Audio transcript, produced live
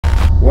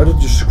Why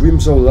did you scream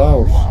so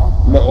loud?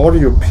 My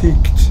audio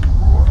peaked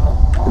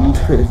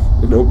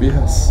in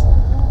OBS.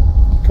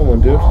 Come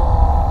on, dude.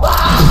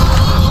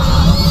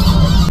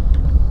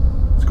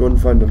 Let's go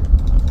and find him.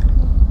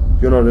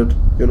 You're not it.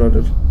 You're not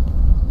it.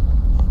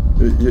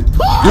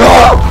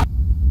 Yeah!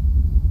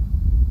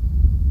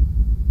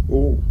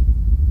 Oh.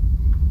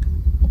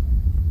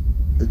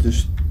 It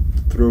just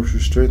throws you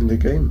straight in the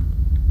game.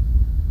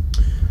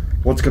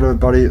 What's going on,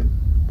 buddy?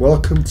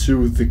 Welcome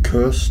to the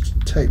Cursed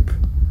Tape.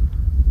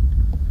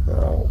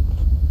 Now,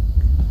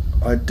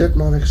 I did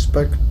not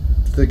expect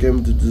the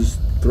game to just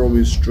throw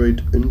me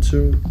straight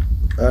into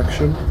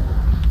action,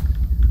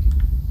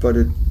 but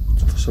it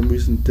for some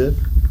reason did.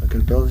 I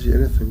can barely see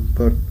anything,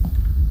 but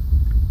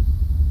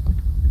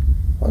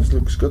this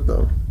looks good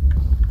though.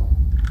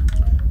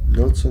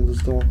 Notes on the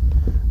store.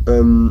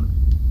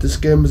 This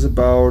game is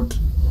about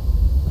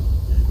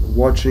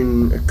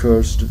watching a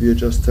cursed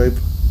VHS tape.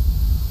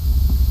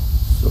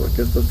 So I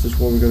guess that's just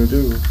what we're gonna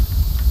do.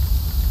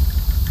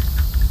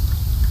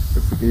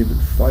 If we can even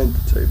find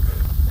the tape.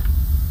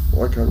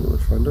 Well, I can't really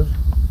find it.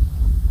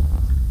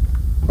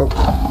 Oh.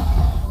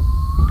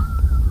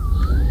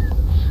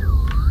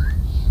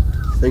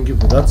 Thank you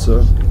for that,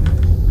 sir.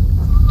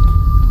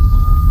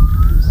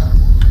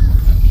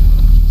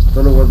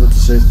 Don't know whether to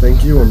say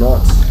thank you or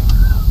not.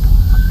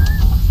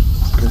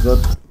 Because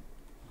that's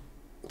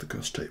the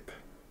cursed tape.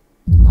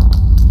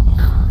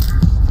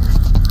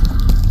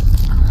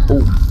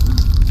 Oh.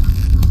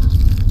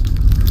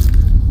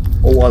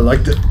 Oh, I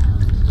liked it.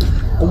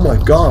 Oh my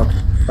god.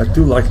 I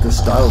do like this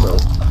style though.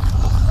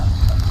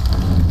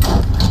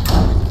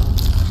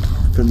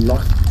 Been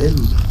locked in.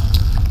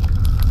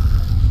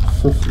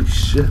 Holy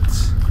shit.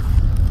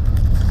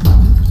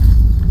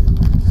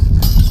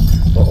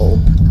 Uh-oh.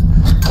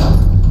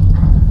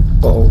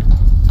 Uh-oh.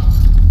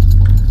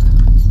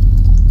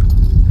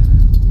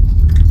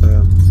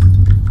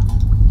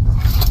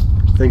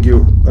 Thank you.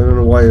 I don't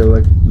know why you're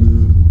like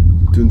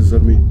doing this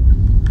at me.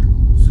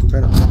 Some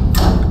kind of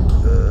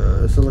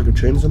is that like a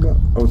chain somewhere?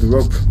 Oh, the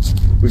rope.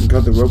 We can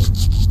cut the rope.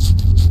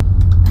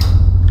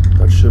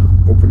 That should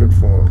open it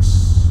for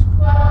us.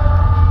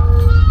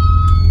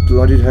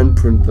 Bloody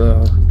handprint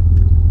there.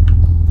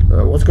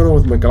 What's going on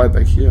with my guy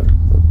back here?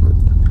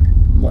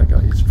 My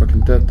guy, he's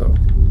fucking dead though.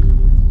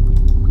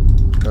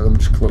 Let me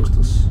just close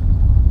this.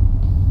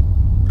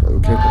 Oh,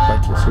 we can't go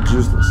back here, so it's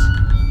useless.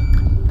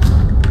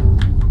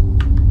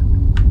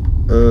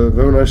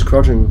 Very nice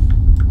crouching,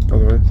 by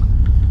the way.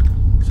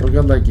 So we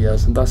got like, yeah,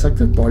 some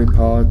dissected body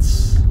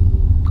parts.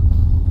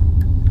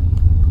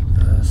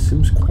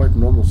 Seems quite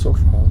normal so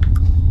far.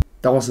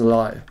 That was a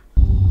lie.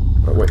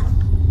 Oh wait,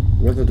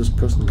 where did this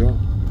person go?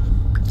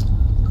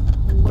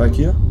 Back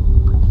here?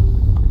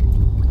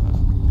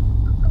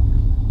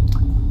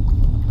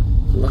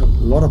 A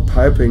lot of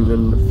piping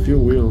and a few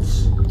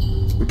wheels.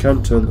 We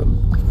can't turn them.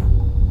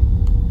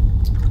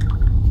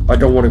 I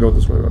don't want to go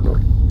this way right now.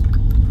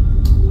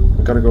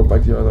 I gotta go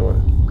back the other way.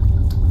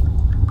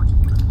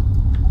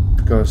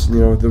 Because, you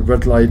know, the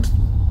red light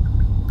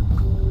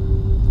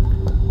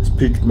has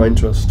piqued my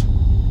interest.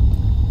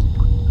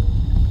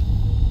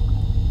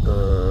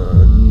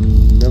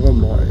 Never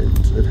mind,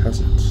 it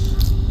hasn't.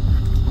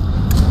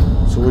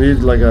 So we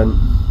need like an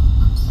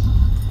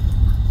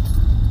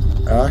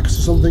axe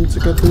or something to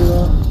get through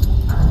that.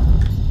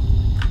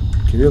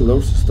 Can you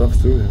load some stuff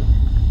through here?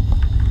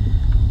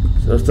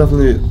 So that's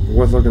definitely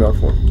worth looking out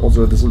for.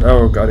 Also, there's an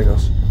arrow guiding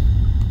us.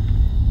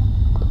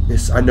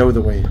 Yes, I know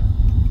the way.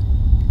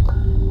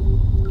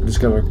 I'm just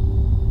gonna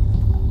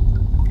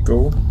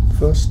go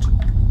first.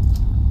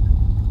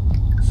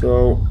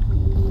 So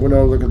we're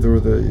now looking through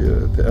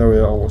the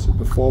area I was in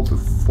before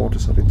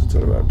deciding to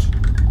turn around.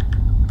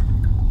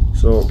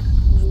 So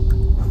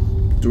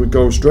do we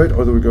go straight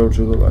or do we go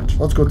to the right?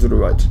 Let's go to the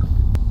right.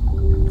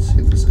 Let's see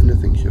if there's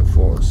anything here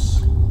for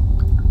us.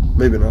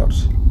 Maybe not.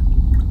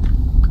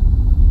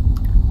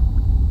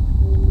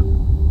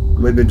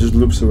 Maybe it just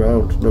loops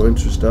around. No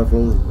interest stuff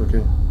only.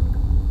 Okay.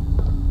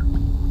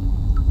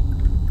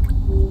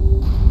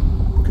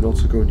 We can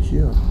also go in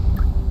here.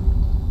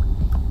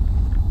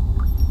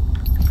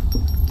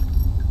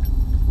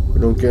 We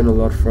don't gain a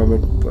lot from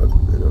it, but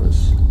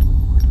anyways.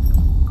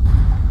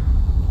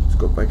 Let's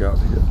go back out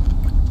here.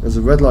 There's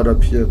a red light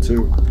up here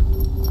too.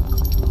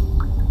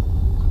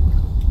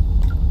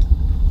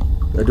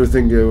 I do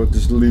think it would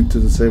just lead to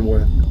the same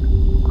way.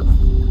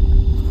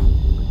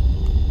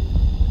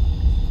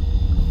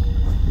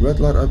 Red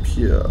light up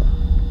here.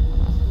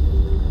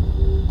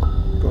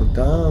 Go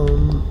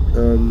down.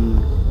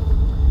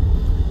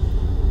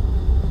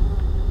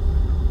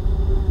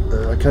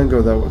 I can't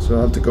go that way, so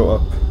I have to go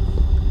up.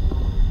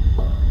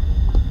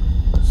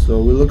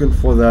 So we're looking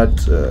for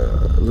that.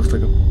 It looks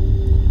like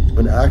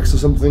an axe or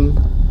something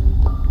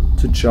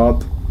to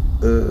chop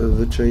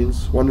the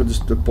chains. One is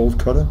just the bolt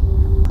cutter.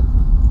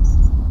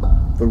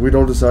 But we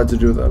don't decide to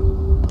do that.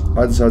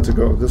 I decide to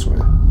go this way.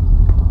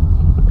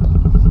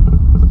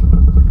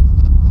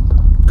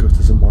 Because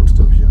there's a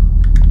monster up here.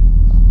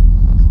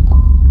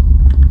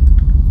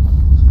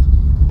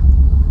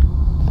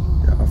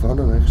 Yeah, I found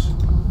an axe.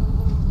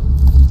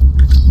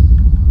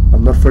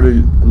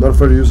 I'm not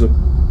afraid to use it.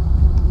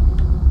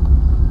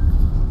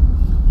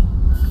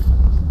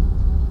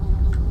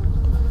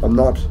 I'm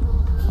not.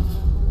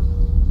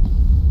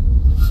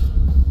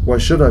 Why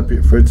should I be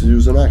afraid to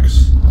use an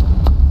axe?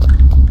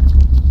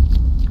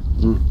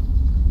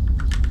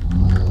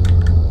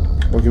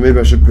 Okay, maybe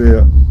I should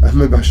be.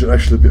 Maybe I should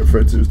actually be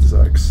afraid to use this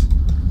axe.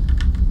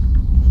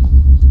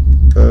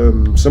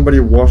 Somebody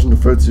wasn't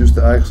afraid to use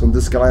the axe on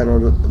this guy and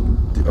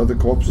on the other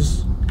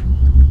corpses.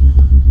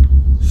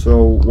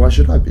 So why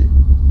should I be?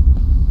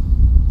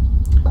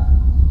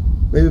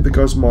 Maybe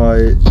because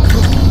my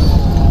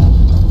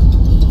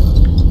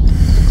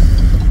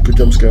good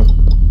jump scare.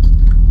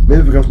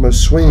 Maybe because my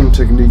swinging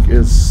technique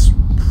is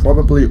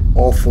probably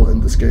awful in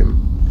this game.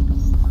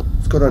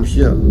 Let's go down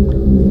here.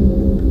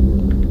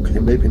 Okay,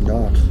 maybe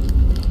not.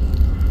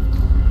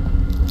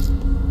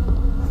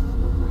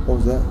 What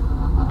was that?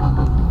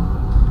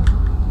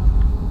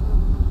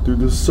 Dude,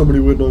 there's so many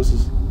weird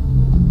noises.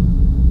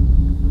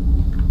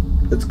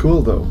 It's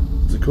cool though.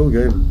 It's a cool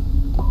game.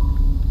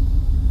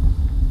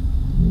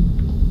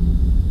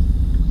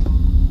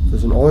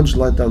 There's an orange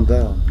light down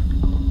there.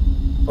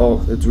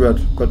 Oh, it's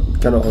red, but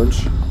kind of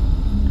orange.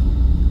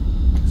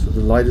 So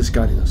the light is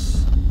guiding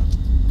us.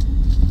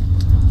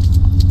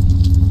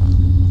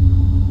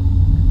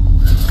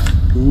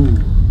 Ooh.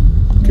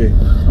 Okay.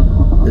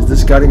 Is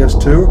this guiding us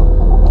too?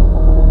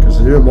 Because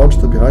I hear a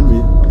monster behind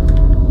me.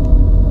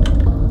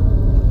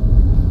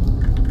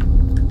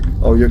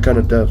 Oh, you're kind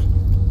of dead.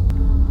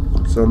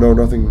 So no,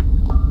 nothing.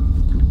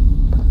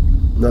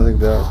 Nothing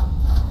there.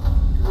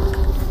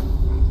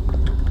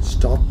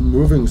 Stop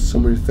moving so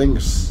many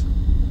things.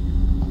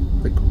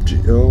 Like,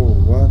 oh,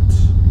 what?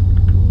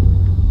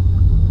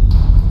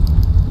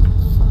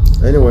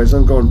 Anyways,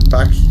 I'm going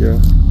back here.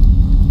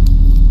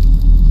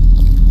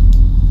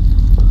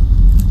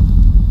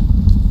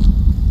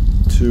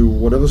 To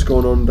whatever's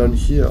going on down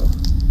here.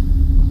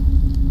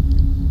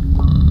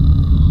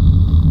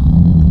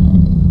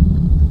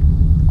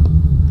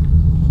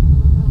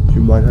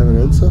 You might have an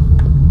answer.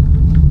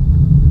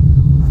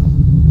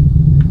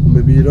 Or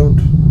maybe you don't.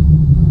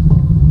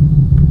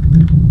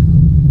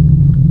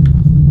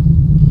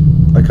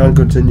 I can't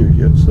continue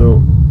here,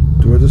 so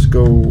do I just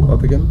go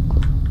up again?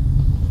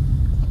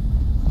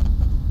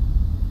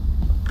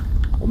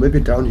 Or maybe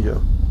down here.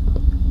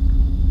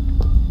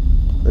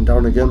 And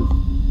down again.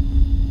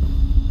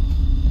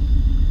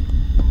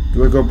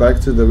 Do I go back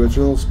to the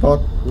original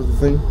spot with the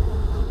thing?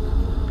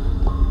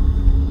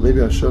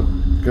 Maybe I should,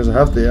 because I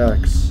have the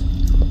axe.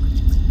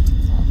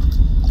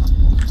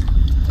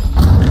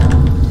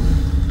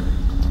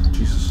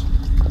 Jesus.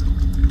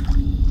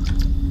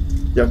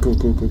 Yeah, cool.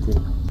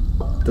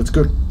 That's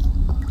good.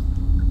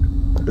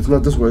 It's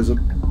not this way, is it?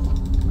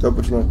 Nope,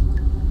 it's not.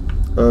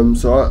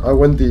 So I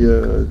went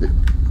the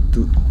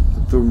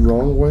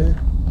wrong way,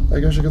 I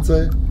guess you could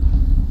say.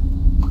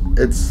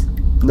 It's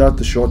not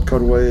the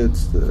shortcut way,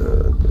 it's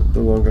the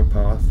longer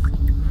path.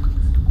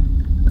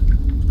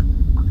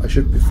 I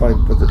should be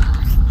fine, but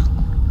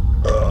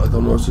the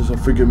noises are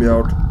freaking me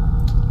out.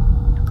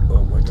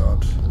 Oh my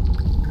god.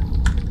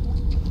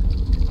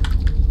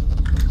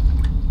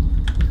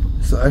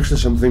 Is there actually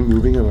something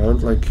moving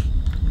around, like,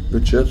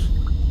 legit?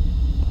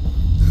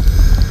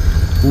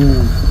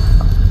 Ooh,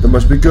 that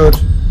must be good.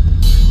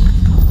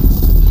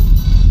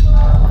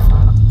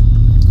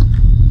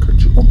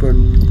 Could you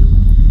open?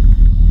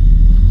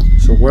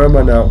 So where am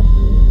I now?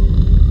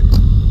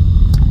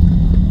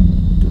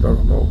 Dude, I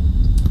don't know.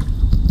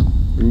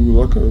 Ooh,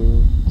 look.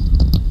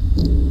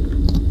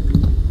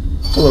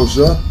 Hello,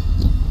 sir.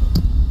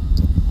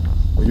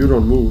 Oh, you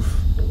don't move.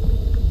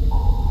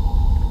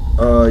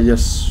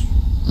 Yes.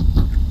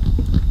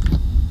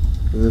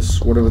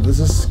 This, whatever this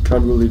is,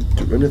 can't really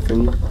do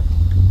anything.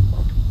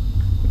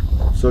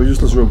 So,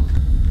 useless room.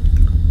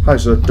 Hi,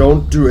 sir.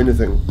 Don't do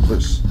anything,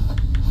 please.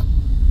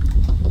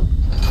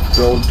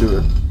 Don't do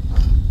it.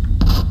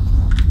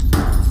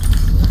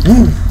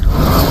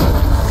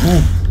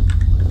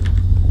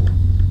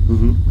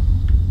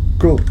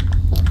 Cool.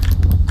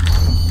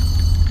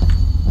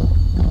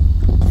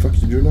 What the fuck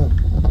did you do now?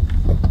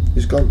 Oh,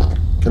 he's gone.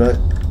 Can I?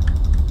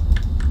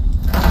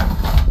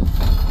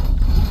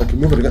 I can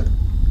move it again.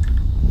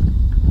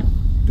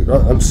 Dude,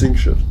 I'm seeing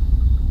shit.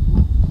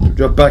 Dude,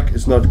 your back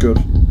is not good.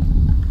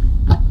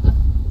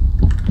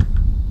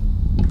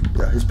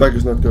 Yeah, his back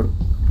is not good.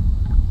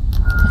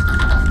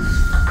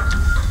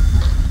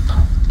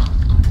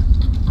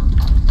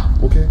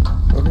 Okay.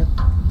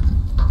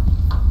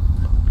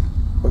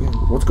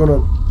 What's going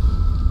on?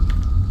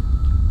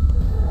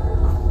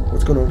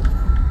 What's going on?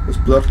 There's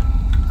blood.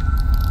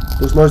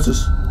 There's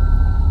noises.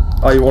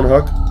 Ah, you want a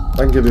hug? I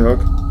can give you a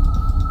hug.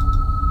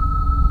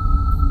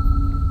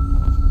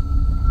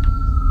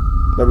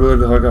 Not really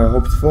the hug I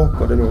hoped for,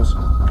 but anyways.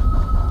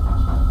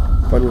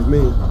 Fine with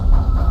me.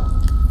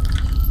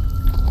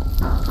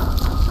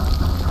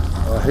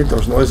 Oh, I hate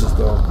those noises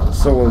though. They're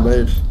so well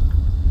made.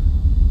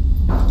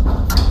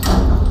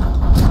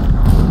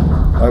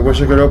 I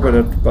wish I could open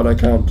it, but I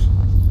can't.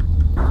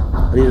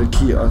 I need a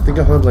key. I think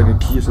I heard like a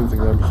key or something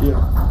around here.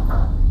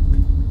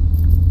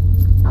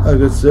 I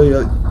could say,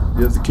 yeah,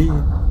 You have the key.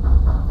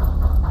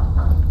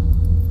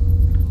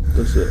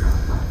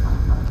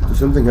 Does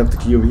something have the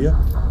key over here?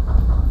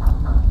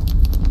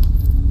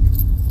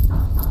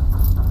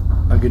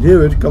 I can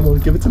hear it. Come on,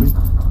 give it to me.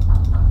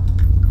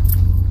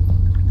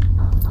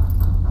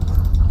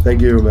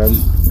 Thank you, man.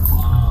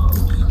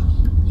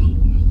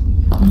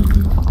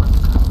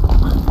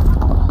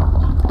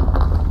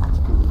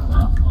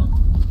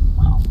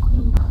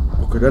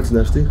 Okay, that's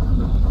nasty.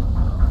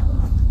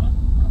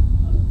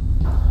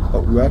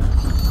 Oh, rat.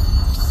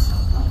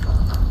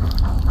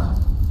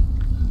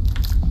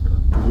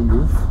 Can you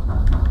move?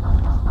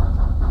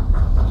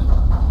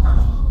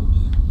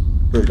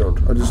 No, you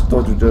don't. I just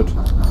thought you did.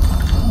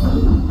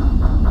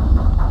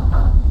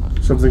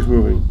 Something's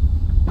moving.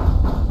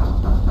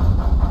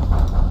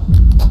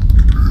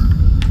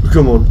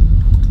 Come on.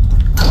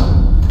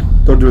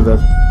 Don't do that.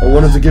 I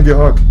wanted to give you a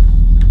hug.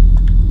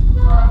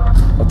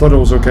 I thought it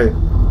was okay.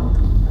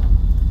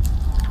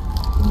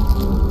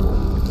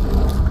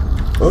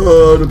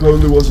 It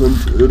apparently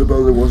wasn't. It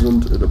apparently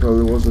wasn't. It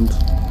apparently wasn't.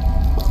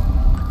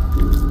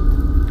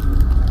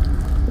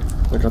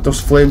 Like, those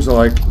flames are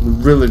like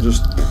really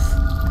just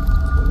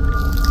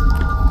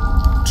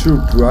too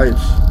bright.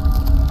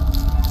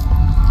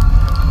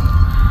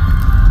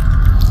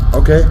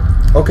 Okay,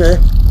 okay.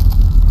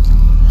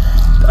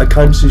 I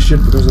can't see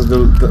shit because of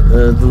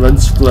the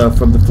lens flare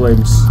from the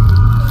flames.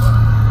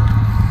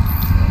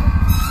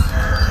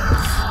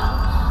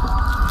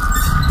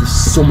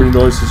 There's so many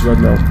noises right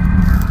now.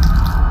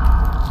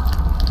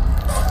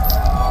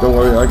 Don't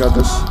worry, I got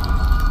this.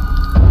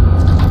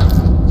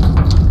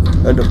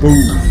 And a boom.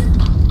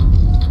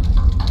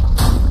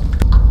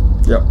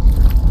 Yep.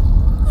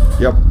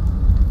 Yep.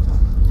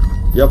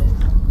 Yep.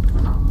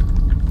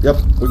 Yep.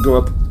 We go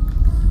up.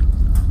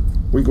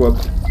 We go up.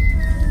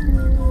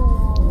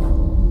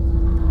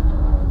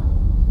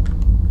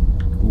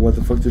 Why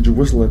the fuck did you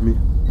whistle at me?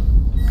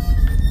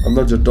 I'm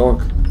not your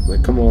dog.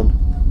 Like, come on.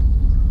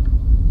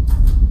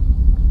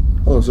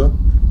 Hello, sir.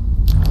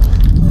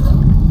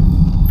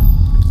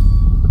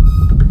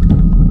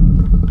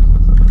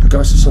 You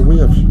guys are so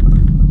weird.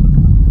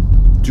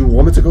 Do you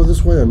want me to go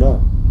this way or not?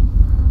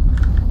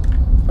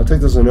 I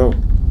take this as a no.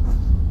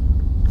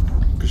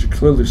 Because you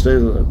clearly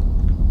stated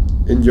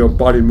in your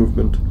body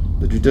movement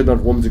that you did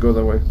not want me to go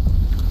that way.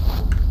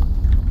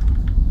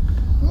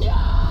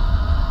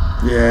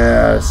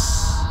 Yes.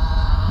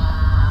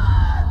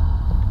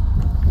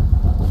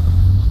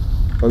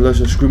 Unless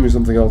you're screaming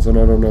something else and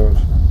I don't know it.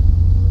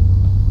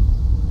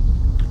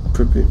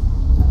 Could be.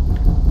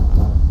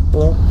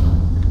 Hello?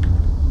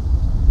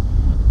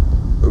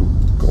 Oh,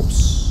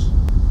 gops.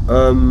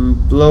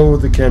 Blow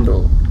the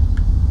candle.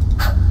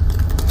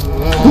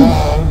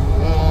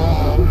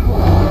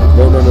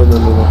 No, no, no, no,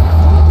 no, no.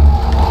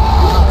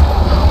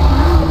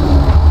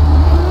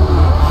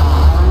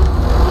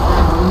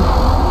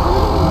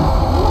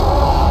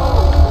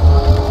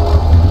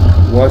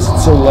 Why is it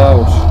so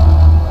loud?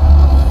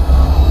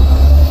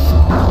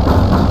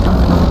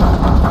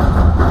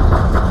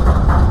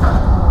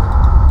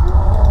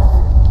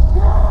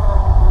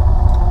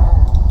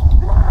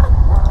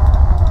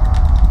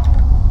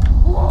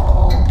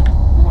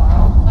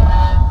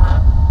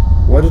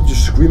 Why did you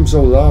scream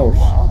so loud?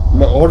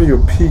 My audio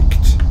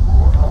peaked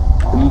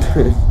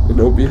in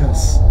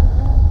OBS.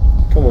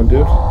 Come on,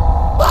 dude.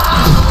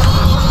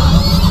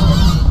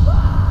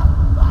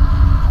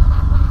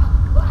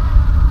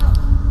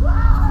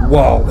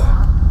 Wow.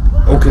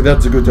 Okay,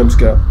 that's a good jump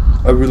scare.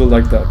 I really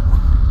like that.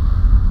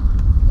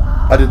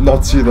 I did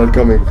not see that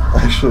coming,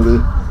 actually.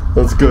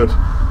 That's good.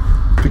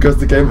 Because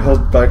the game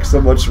held back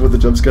so much with the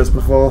jump scares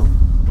before.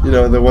 You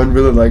know, they weren't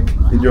really like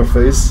in your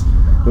face.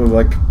 They were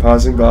like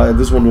passing by, and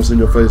this one was in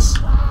your face.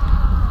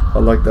 I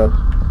like that.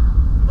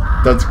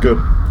 That's good.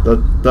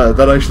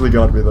 That actually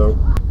got me though.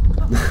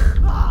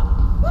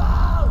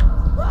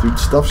 Dude,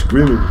 stop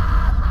screaming.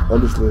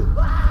 Honestly.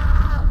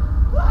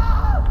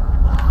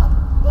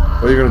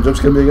 Are you gonna jump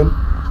scare me again?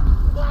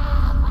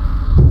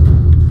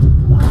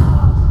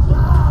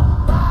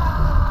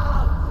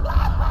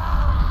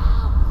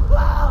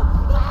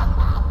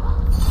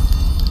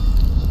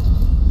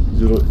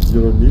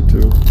 You don't need to.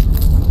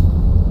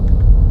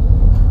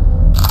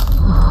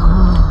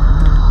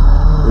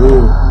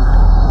 Ooh.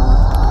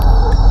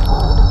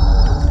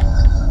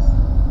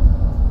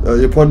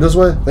 You point this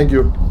way? Thank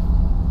you.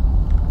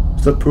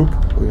 Is that poop?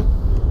 Okay.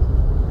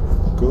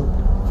 Cool.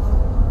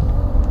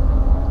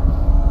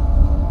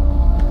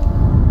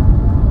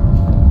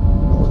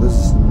 Oh, this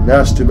is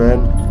nasty, man.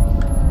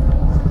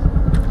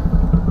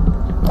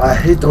 I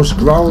hate those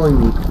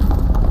growling.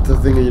 The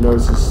thing, you know,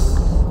 it's just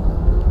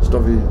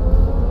stuffy.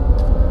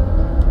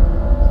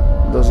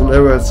 There's an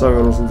airhead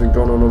siren or something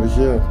going on over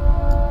here.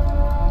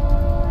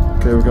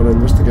 Okay, we gotta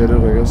investigate it,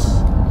 I guess.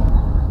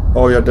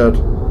 Oh, you're dead.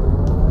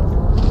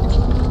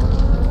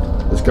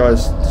 This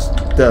guy's just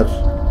dead.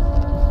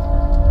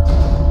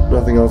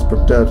 Nothing else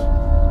but dead.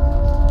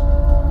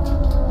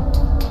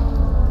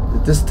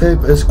 This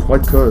tape is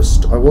quite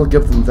cursed. I will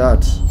give them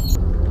that.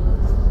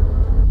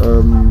 I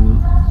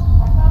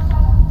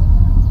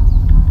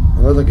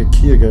heard like a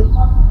key again.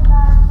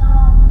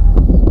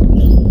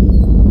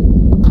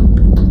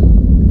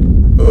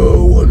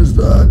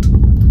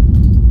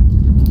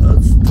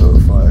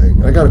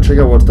 I gotta check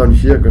out what's down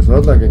here, because I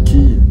had like a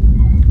key.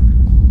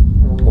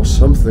 Or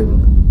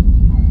something.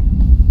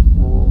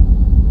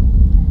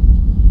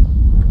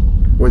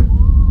 Wait,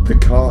 the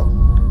car...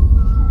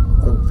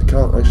 Oh, the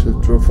car actually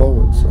drove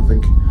forwards, I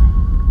think.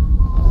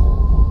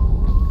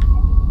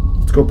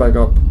 Let's go back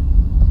up.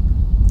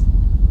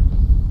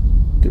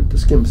 Dude,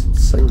 this game is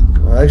insane.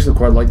 I actually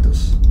quite like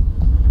this.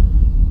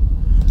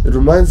 It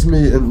reminds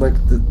me in like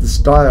the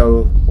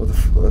style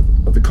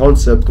of the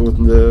concept with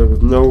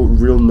no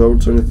real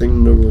notes or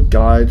anything, no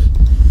guide.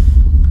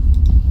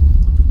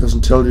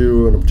 Doesn't tell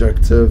you an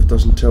objective,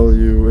 doesn't tell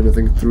you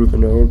anything through the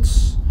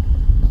notes.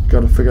 You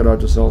gotta figure it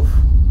out yourself.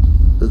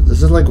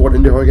 This is like what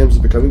indie horror games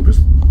are becoming,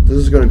 because this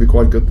is gonna be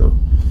quite good though.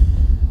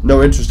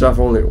 No intro staff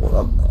only.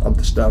 Well, I'm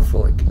the staff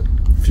for like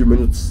a few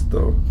minutes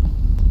though.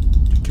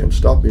 You can't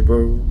stop me,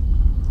 bro.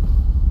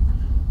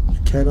 You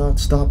cannot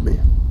stop me.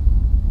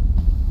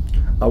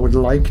 I would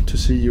like to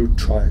see you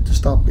try to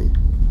stop me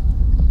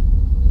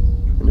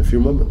in a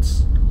few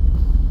moments.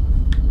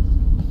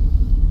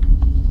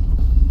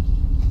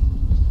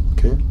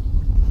 Okay.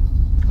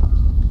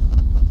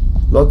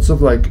 Lots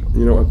of like,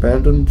 you know,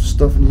 abandoned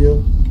stuff in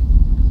here.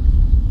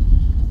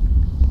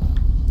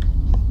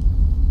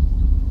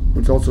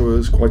 Which also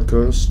is quite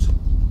cursed.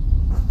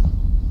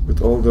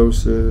 With all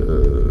those,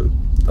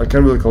 I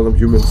can't really call them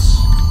humans.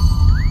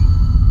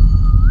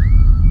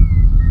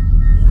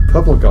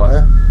 Purple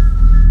guy.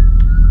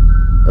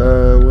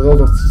 With all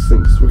those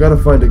things. We gotta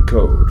find a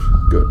code.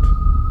 Good.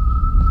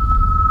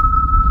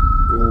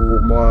 Oh,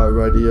 my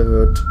right ear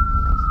hurt.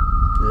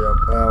 Yep,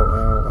 ow,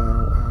 ow,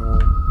 ow, ow.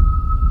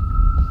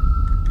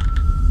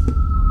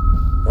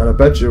 And I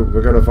bet you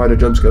we're gonna find a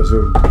jump scare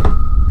soon.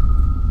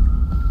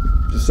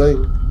 Just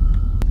saying.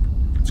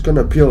 It's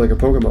gonna appear like a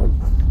Pokemon.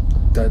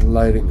 That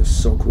lighting is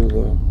so cool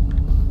though.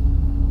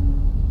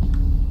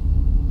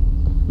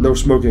 No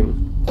smoking.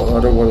 Oh,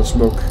 I don't want to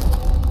smoke.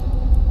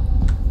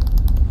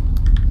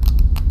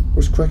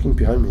 Who's cracking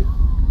behind me?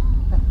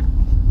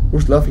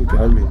 Who's laughing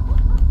behind me?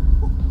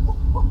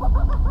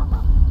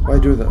 Why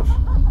do that?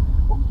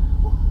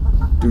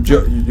 Dude,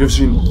 you've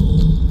seen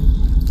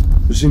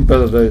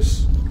better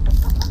days.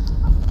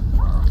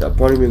 Yeah,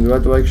 pointing me in the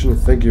right direction.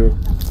 Thank you.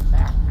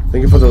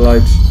 Thank you for the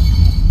light.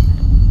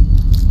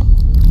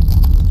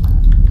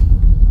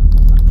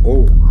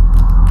 Oh.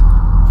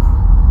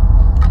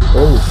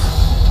 Oh.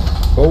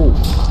 Oh.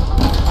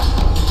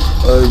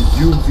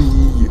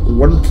 UV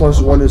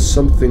 1+1 is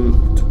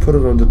something to put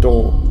it on the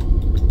door.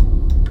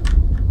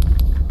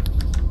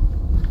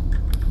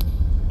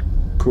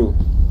 Cool.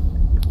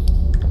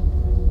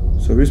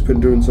 So he's been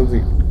doing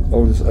something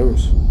all these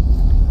hours.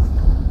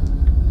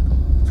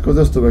 Let's go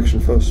this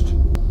direction first.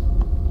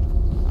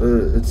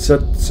 It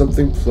said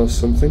something plus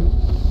something.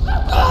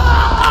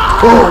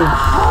 Oh!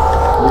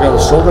 We gotta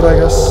solve it, I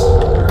guess.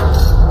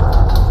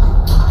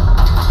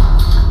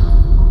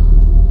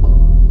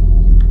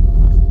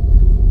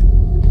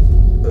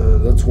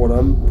 That's what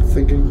I'm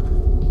thinking.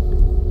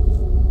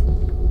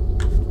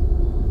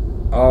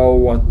 Oh,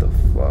 what the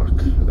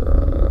fuck.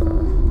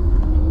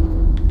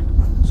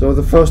 So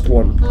the first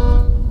one.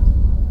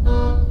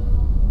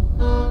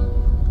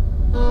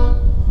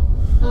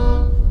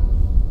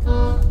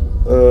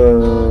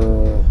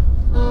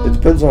 It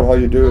depends on how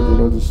you do it, you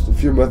know, there's a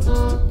few methods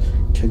to...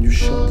 Can you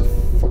shut the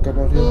fuck up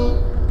out here?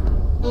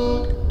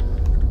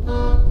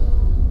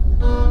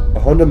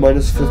 100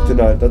 minus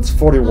 59, that's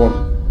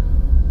 41.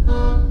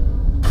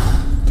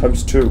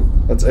 Times 2,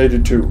 that's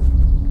 82.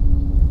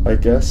 I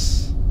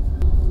guess.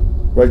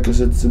 Right, because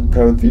it's in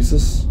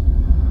parentheses.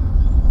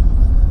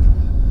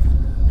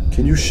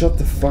 Can you shut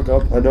the fuck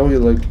up? I know you're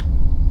like...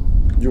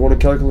 You want to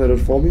calculate it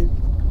for me?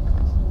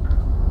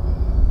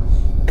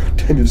 God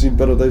damn, you've seen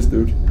better days,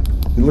 dude.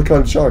 You look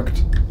kind of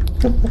shocked.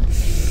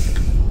 Is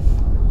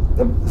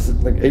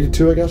it like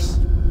 82, I guess?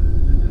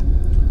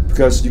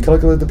 Because you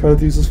calculate the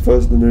parentheses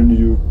first and then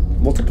you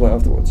multiply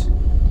afterwards.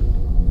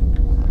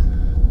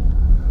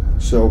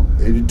 So,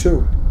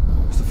 82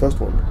 is the first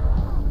one.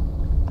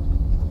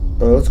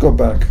 Let's go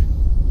back.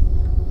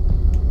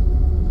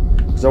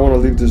 Because I want to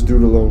leave this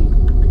dude alone.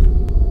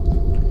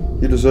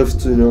 He deserves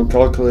to, you know,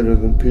 calculate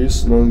it in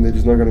peace, knowing that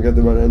he's not going to get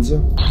the right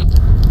answer.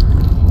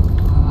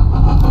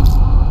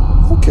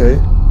 Okay.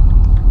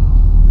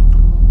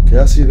 Okay,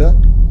 I see that.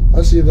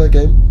 I see that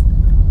game.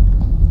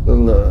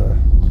 Little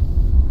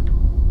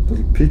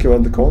peek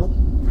around the corner.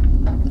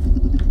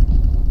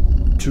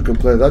 You can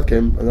play that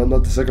game, and I'm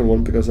not the second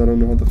one because I don't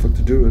know how the fuck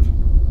to do it.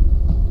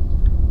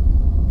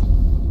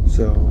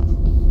 So...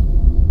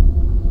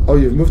 Oh,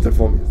 you've moved it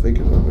for me. Thank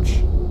you very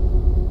much.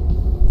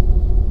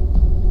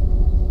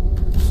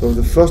 So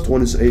the first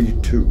one is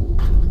 82.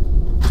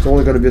 It's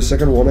only gonna be a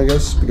second one, I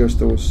guess, because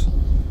there was...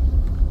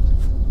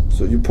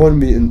 So you point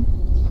me in...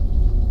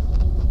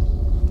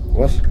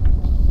 What?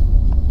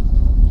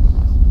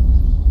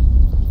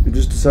 You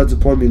just decided to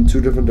point me in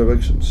two different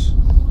directions.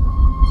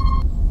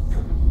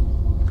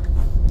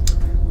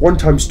 1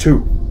 times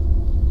 2.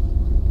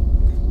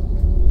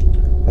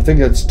 I think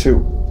that's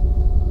 2.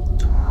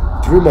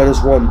 3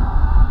 minus 1.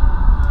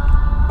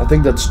 I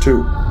think that's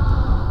 2.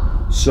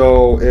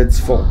 So it's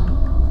 4.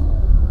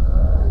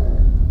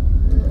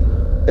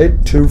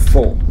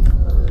 824.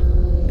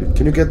 Dude,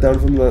 can you get down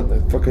from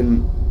that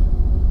fucking...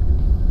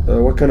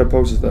 what kind of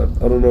pose is that?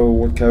 I don't know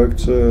what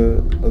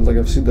character... like,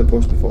 I've seen that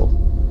pose before.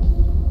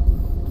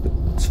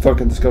 It's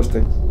fucking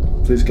disgusting.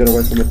 Please get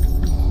away from it.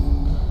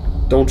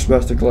 Don't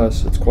smash the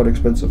glass. It's quite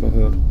expensive, I've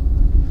heard.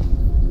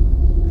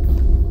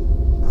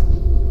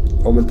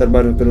 Oh, but that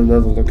might have been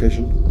another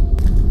location.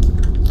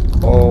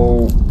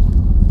 Oh...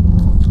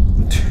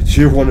 Do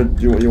you want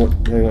to...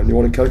 hang on, you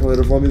want a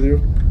calculator for me,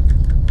 dude?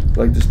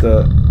 Like, just,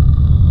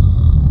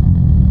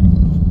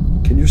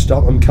 Can you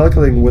stop? I'm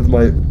calculating with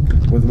my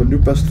new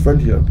best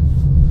friend here.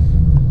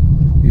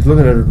 He's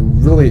looking at it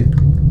really,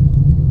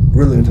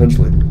 really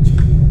intensely.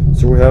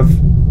 So we have,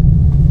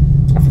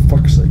 oh, for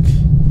fuck's sake,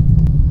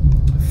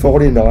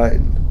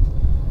 49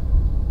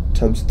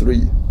 times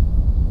 3.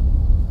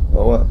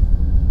 Oh, what?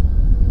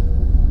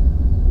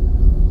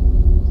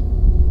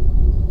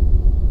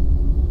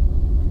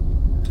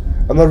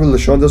 I'm not really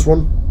sure on this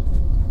one.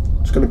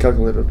 Just gonna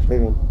calculate it.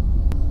 Hang on.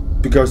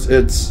 Because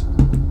it's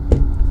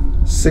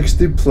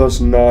 60 plus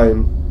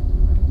 9.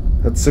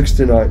 That's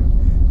 69.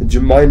 And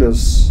you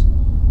minus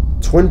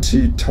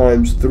 20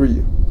 times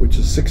 3, which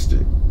is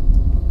 60.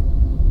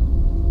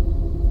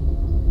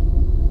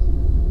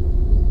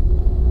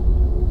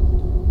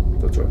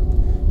 That's right.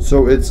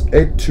 So it's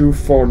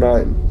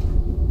 8249.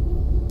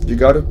 You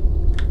got it?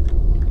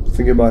 I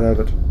think you might have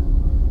it.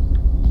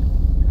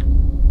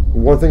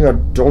 One thing I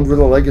don't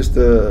really like is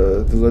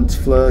the lens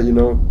flare, you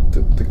know,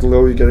 the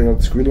glow you're getting on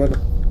the screen right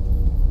now.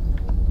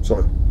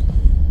 Sorry.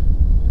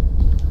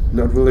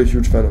 Not really a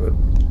huge fan of it.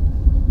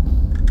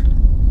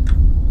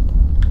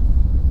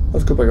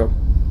 Let's go back up.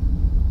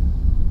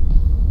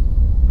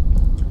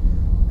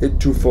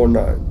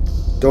 8249.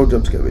 Don't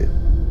jump scare me.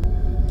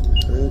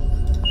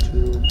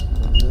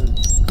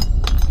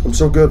 8249. I'm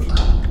so good.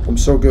 I'm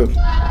so good.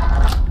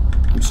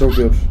 I'm so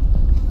good.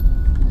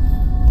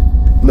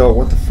 No,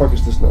 what the fuck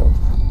is this now?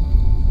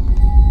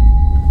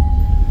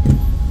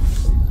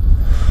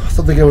 I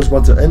thought the game was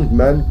about to end,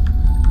 man.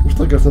 We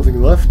still got something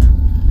left.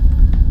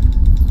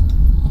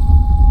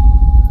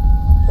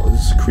 Oh,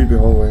 this is a creepy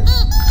hallway.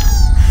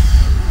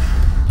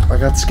 I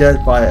got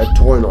scared by a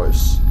toy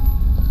noise.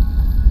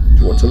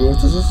 Do you want to tell me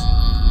what this is?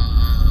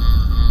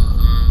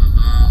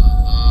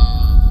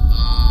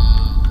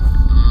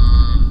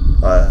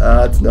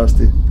 That's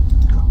nasty.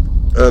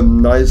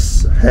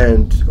 Nice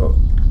hand. Oh,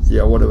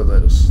 yeah, whatever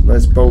that is.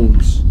 Nice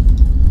bones.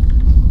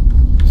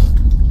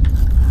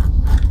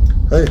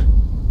 Hey.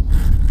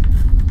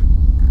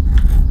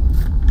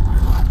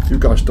 You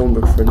guys don't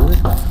look friendly.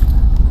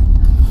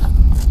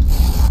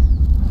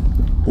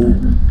 Ooh.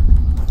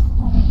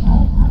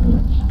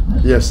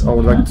 Yes, I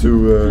would like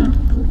to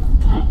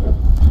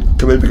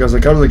come in because I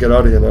can't really get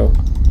out of here now.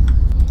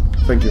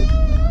 Thank you.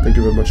 Thank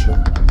you very much,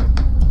 sir.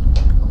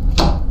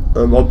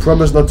 I'll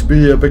promise not to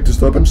be a big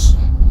disturbance.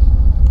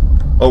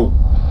 Oh.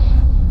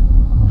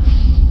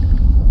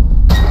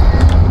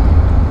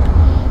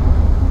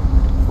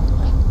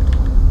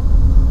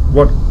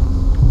 What?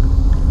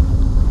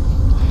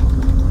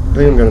 I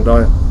think I'm gonna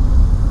die.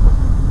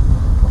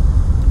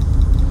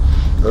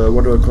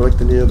 What do I collect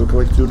in here? Do I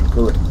collect two?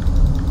 Collect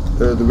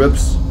the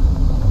ribs.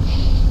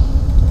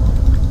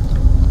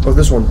 Oh,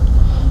 this one.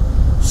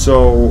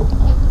 So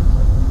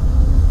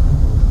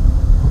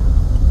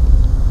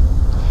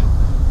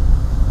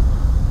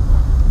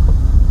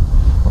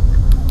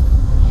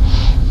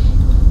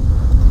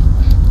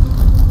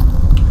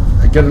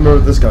I get to know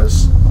this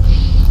guys.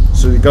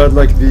 So you got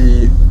like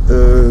the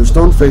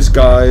stone face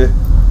guy,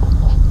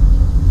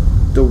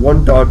 the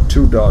 1 dot,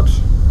 2 dot.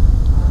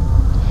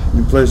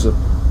 You place it.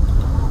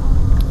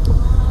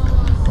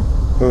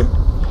 Huh.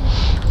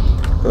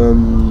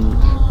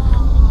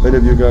 Any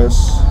of you guys,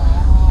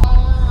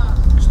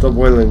 stop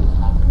wailing.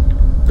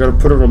 Gotta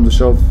put it on the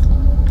shelf.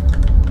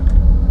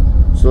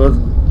 So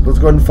let's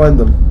go and find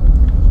them.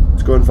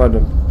 Let's go and find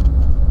them.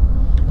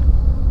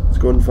 Let's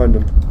go and find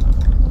them.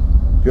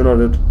 You're not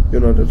it.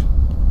 You're not it.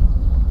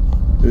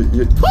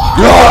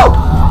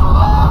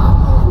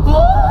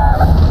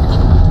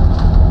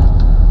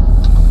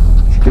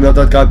 You're not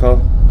that guy,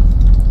 pal.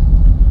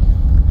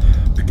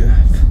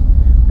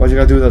 Why'd you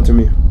gotta do that to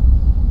me?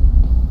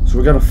 So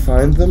we gotta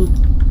find them?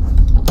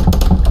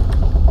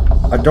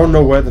 I don't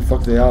know where the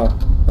fuck they are.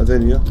 Are they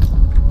in here?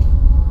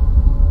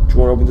 Do you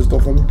wanna open this door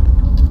for me?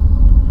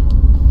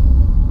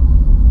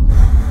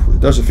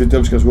 It does a few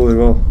jump scares really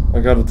well.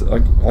 I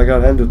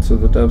got handed to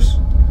the devs.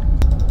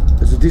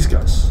 Is it these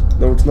guys?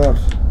 No, it's not.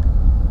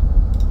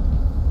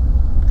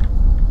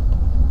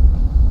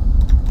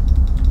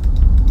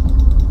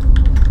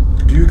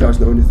 Do you guys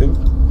know anything?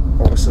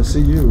 Oh, I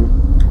see you.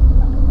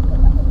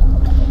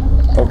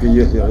 Okay,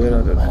 yeah,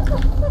 I did.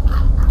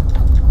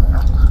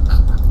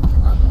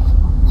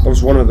 I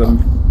was one of them.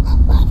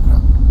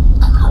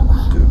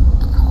 Dude.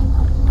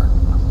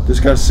 This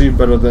guy's seen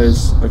better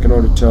days, I can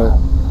already tell.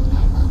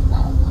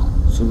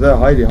 So they're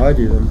hidey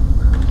then.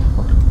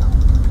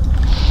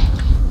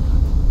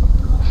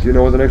 Do you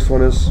know what the next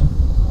one is?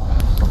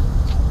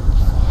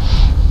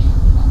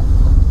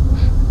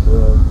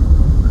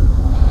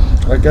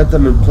 I get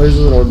them and place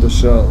it on the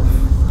shelf.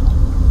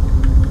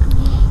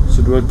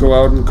 So do I go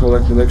out and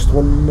collect the next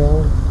one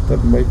now?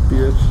 That might be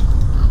it.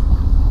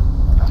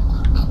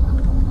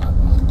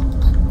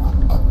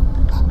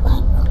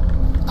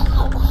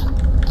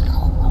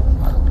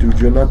 Dude,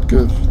 you're not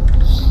good.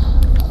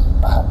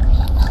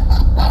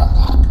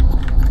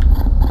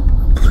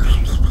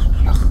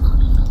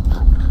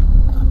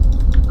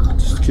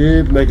 Just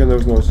keep making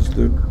those noises,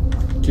 dude.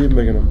 Keep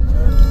making them.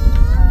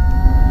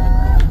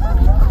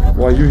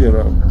 Why are you here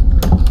now?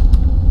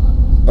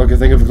 Okay,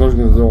 thank you for closing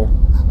the door.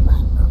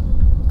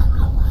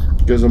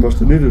 Guess I must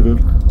have needed it.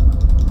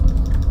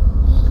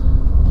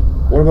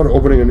 What about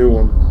opening a new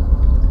one?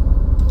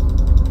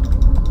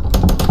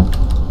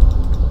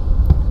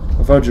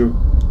 I found you.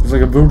 It's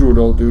like a voodoo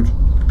doll, dude.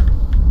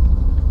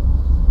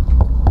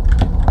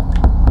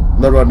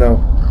 Not right now.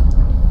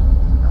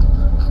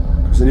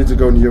 Because I need to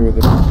go in here with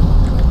it.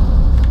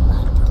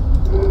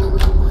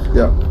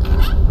 Yeah.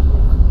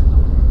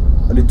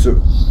 I need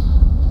to...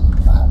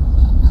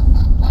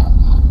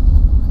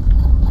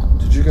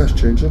 Did you guys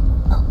change it?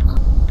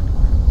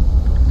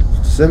 It's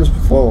the same as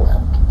before.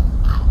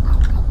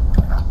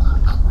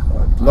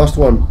 Alright, last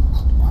one.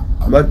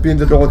 Might be in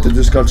the door that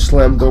just got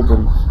slammed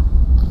open.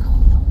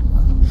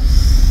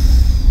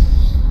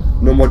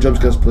 No more jump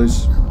scares,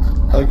 please.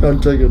 I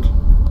can't take it.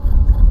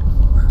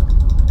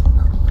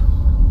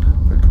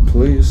 Like,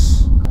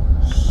 please.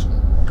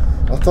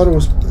 I thought it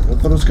was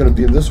gonna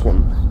be in this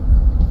one.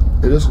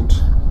 It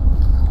isn't.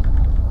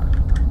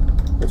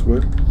 That's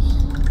weird.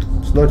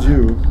 It's not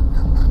you.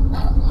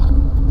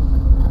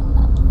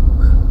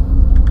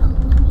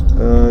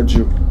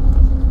 Jew.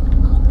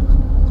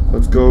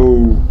 Let's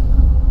go.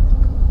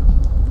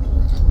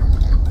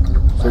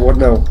 So what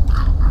now?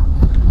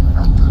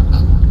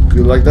 Do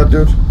you like that,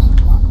 dude?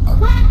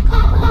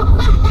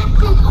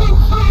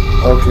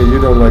 Okay, you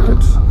don't like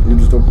it. You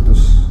just opened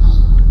this.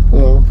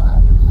 Hello.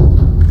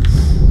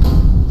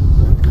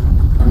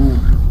 Ooh.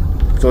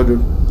 So,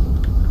 dude.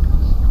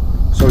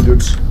 So,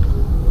 dudes.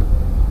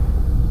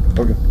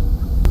 Okay.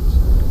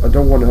 I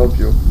don't want to help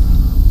you.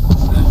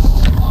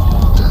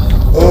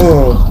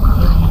 Oh.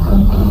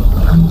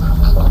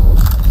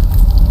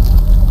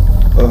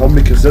 How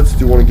many cassettes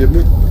do you want to give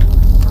me?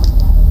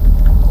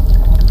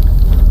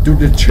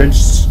 Dude, it changed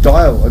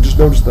style. I just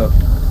noticed that.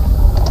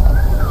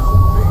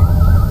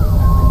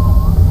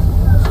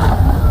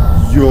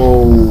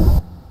 Yo.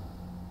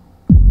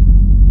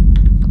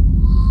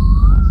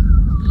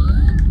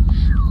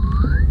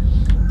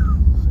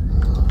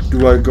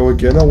 Do I go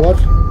again or what?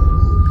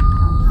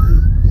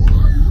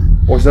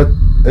 Or is that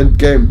end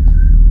game?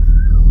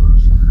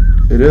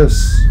 It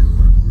is.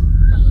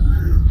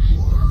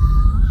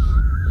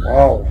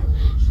 Wow.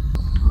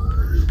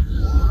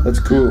 That's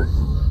cool.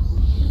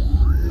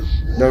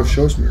 Now it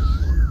shows me.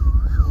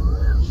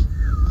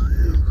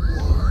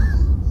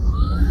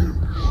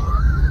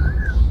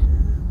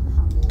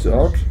 It's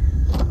out.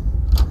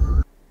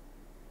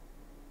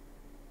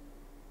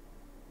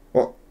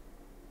 Oh.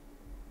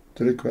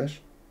 Did it crash?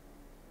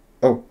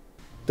 Oh.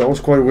 That was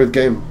quite a weird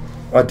game.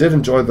 I did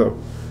enjoy though.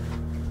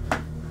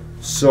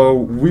 So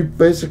we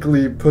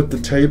basically put the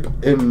tape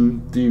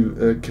in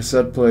the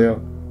cassette player,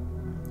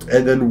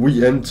 and then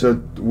we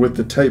entered with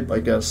the tape, I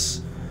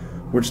guess,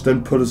 which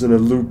then put us in a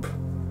loop.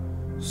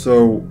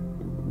 So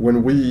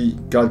when we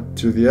got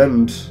to the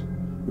end,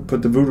 we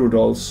put the voodoo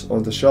dolls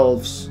on the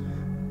shelves,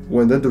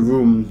 went in the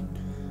room,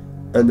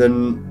 and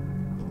then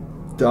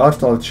the art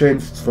style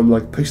changed from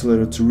like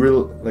pixelated to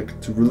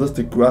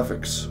realistic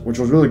graphics, which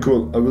was really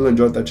cool. I really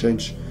enjoyed that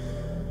change.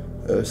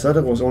 Sad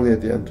it was only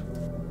at the end.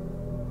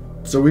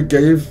 So we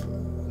gave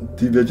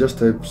the VHS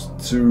tapes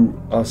to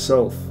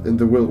ourselves in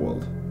the real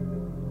world,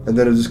 and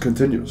then it just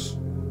continues.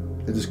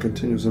 It just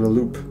continues in a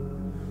loop.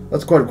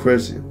 That's quite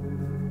crazy.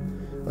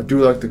 I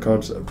do like the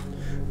concept,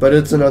 but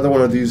it's another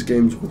one of these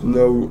games with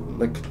no,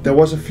 like, there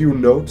was a few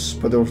notes,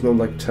 but there was no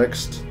like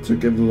text to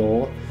give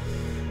lore.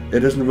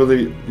 It isn't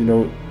really, you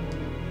know,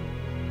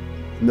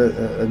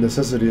 a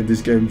necessity in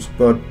these games,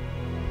 but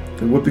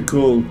it would be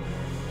cool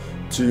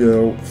to, you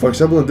know, for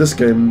example in this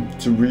game,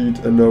 to read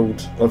a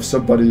note of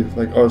somebody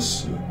like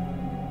us,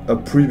 a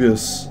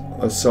previous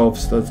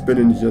selves that's been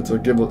in here, to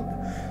give a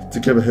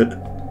hint.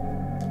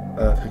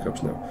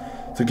 Hiccups now.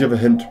 To give a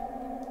hint.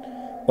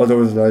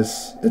 Although it's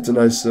a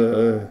nice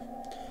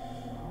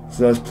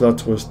plot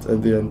twist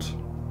in the end.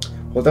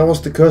 Well, that was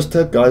the cursed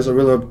tape, guys. I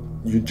really hope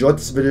you enjoyed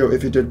this video.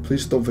 If you did,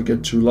 please don't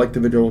forget to like the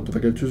video. Don't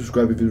forget to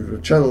subscribe if you're new to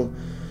the channel.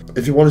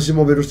 If you want to see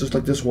more videos just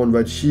like this one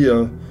right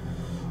here,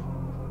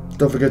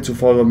 don't forget to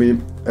follow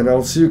me, and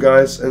I'll see you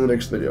guys in the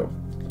next video.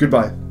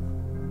 Goodbye.